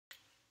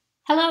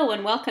Hello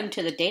and welcome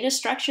to the Data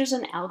Structures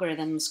and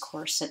Algorithms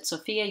course at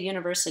Sofia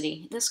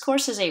University. This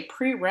course is a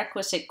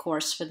prerequisite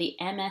course for the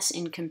MS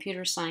in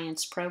Computer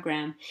Science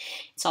program.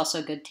 It's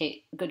also a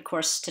good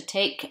course to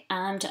take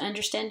to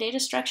understand data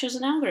structures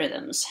and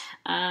algorithms.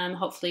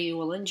 Hopefully you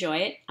will enjoy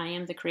it. I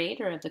am the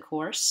creator of the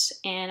course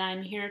and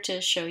I'm here to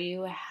show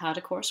you how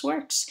the course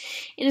works.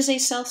 It is a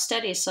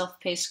self-study,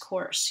 self-paced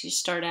course. You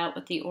start out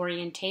with the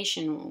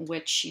orientation,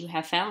 which you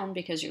have found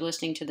because you're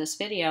listening to this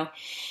video.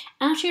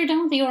 After you're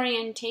done with the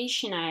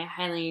orientation, I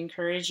highly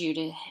encourage you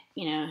to,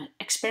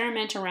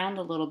 experiment around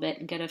a little bit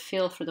and get a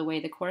feel for the way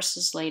the course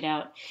is laid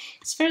out.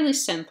 It's fairly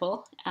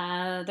simple.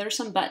 There are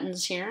some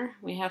buttons here.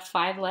 We have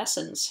 5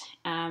 lessons.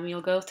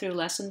 You'll go through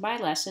lesson by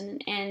lesson,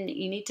 and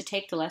you need to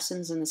take the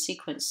lessons in the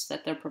sequence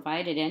that they're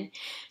provided in.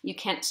 You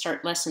can't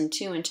start lesson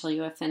 2 until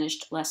you have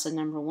finished lesson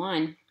number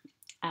 1.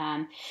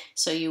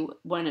 So you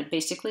want to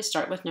basically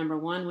start with number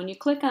 1. When you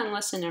click on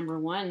lesson number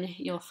 1,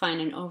 you'll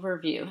find an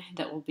overview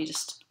that will be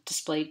just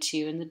displayed to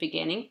you in the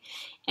beginning.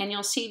 And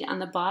you'll see on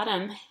the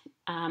bottom,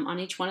 on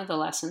each one of the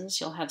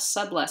lessons, you'll have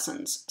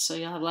sub-lessons. So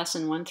you'll have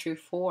lesson 1 through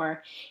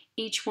 4.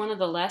 Each one of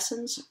the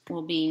lessons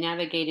will be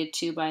navigated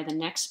to by the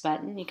next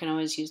button. You can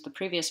always use the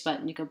previous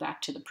button to go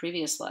back to the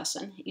previous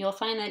lesson. You'll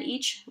find that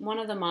each one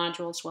of the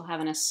modules will have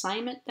an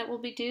assignment that will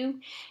be due,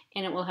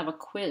 and it will have a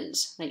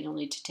quiz that you'll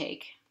need to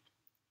take.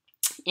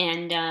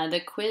 And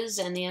the quiz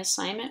and the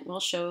assignment will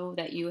show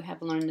that you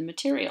have learned the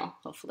material,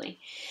 hopefully.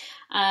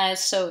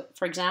 So,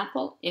 for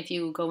example, if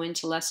you go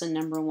into lesson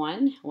number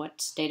 1,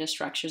 what's data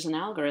structures and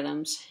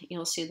algorithms,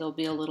 you'll see there'll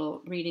be a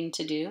little reading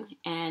to do,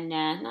 and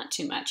not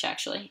too much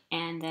actually,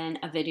 and then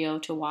a video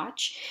to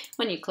watch.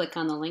 When you click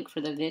on the link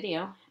for the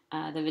video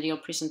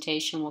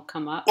presentation will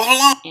come up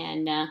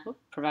and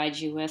provide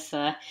you with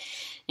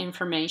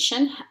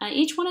information.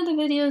 Each one of the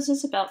videos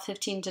is about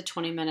 15 to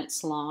 20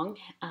 minutes long,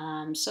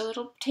 so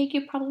it'll take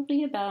you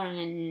probably about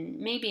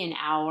maybe an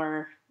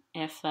hour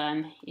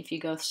if you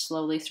go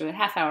slowly through it,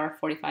 half hour,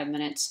 45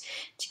 minutes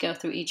to go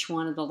through each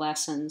one of the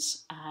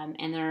lessons.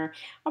 And there are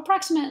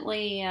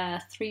approximately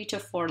 3 to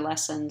 4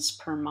 lessons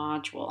per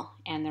module,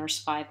 and there's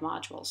 5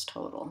 modules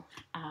total.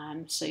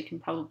 So you can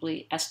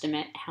probably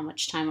estimate how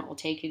much time it will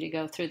take you to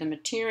go through the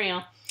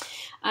material.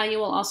 You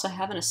will also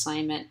have an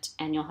assignment,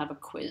 and you'll have a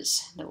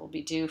quiz that will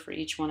be due for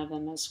each one of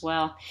them as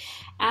well.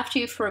 After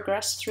you've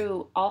progressed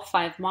through all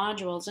 5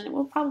 modules, and it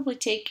will probably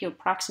take you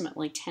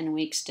approximately 10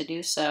 weeks to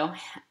do so,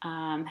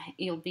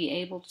 you'll be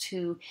able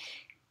to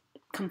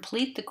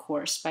complete the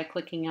course by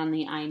clicking on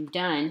the I'm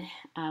done,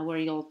 where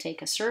you'll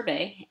take a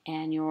survey,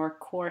 and your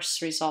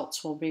course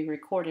results will be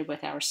recorded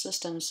with our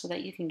system so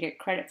that you can get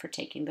credit for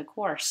taking the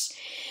course.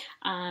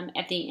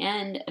 At the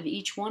end of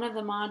each one of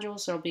the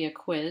modules, there'll be a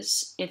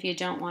quiz. If you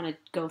don't want to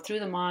go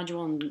through the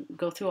module and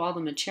go through all the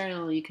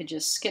material, you could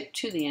just skip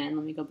to the end.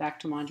 Let me go back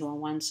to module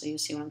 1 so you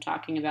see what I'm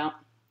talking about.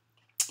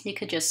 You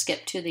could just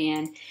skip to the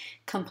end,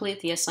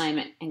 complete the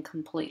assignment, and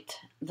complete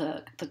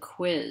the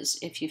quiz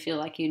if you feel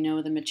like you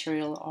know the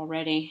material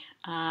already.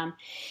 And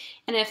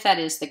if that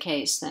is the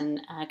case,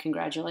 then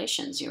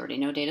congratulations, you already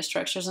know data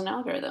structures and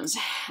algorithms.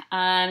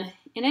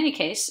 In any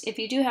case, if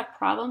you do have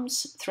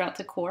problems throughout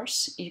the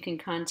course, you can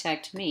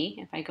contact me.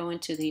 If I go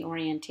into the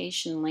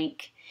orientation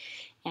link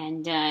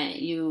and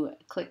you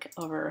click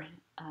over,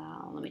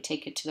 let me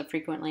take you to the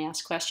frequently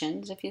asked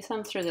questions. If you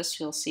thumb through this,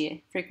 you'll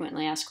see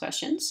frequently asked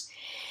questions.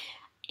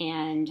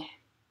 And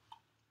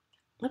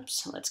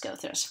oops, let's go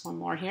through this one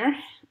more here.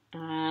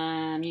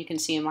 You can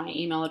see my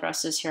email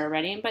address is here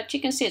already, but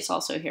you can see it's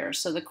also here.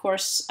 So the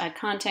course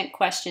content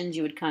questions,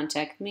 you would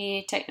contact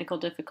me. Technical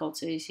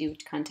difficulties, you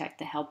would contact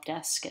the help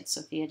desk at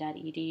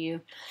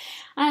sofia.edu.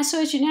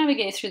 So as you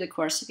navigate through the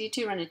course, if you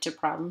do run into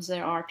problems,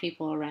 there are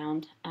people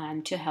around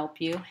to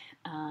help you.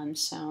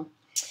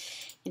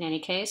 In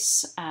any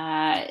case,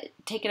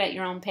 take it at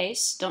your own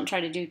pace. Don't try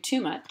to do too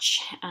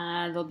much.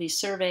 There'll be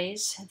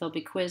surveys, there'll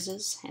be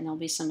quizzes, and there'll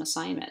be some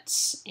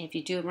assignments. If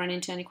you do run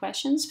into any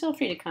questions, feel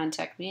free to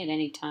contact me at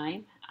any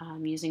time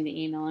using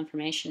the email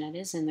information that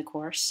is in the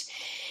course.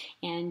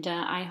 And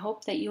I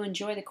hope that you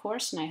enjoy the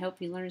course, and I hope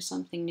you learn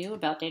something new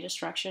about data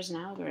structures and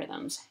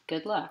algorithms.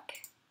 Good luck.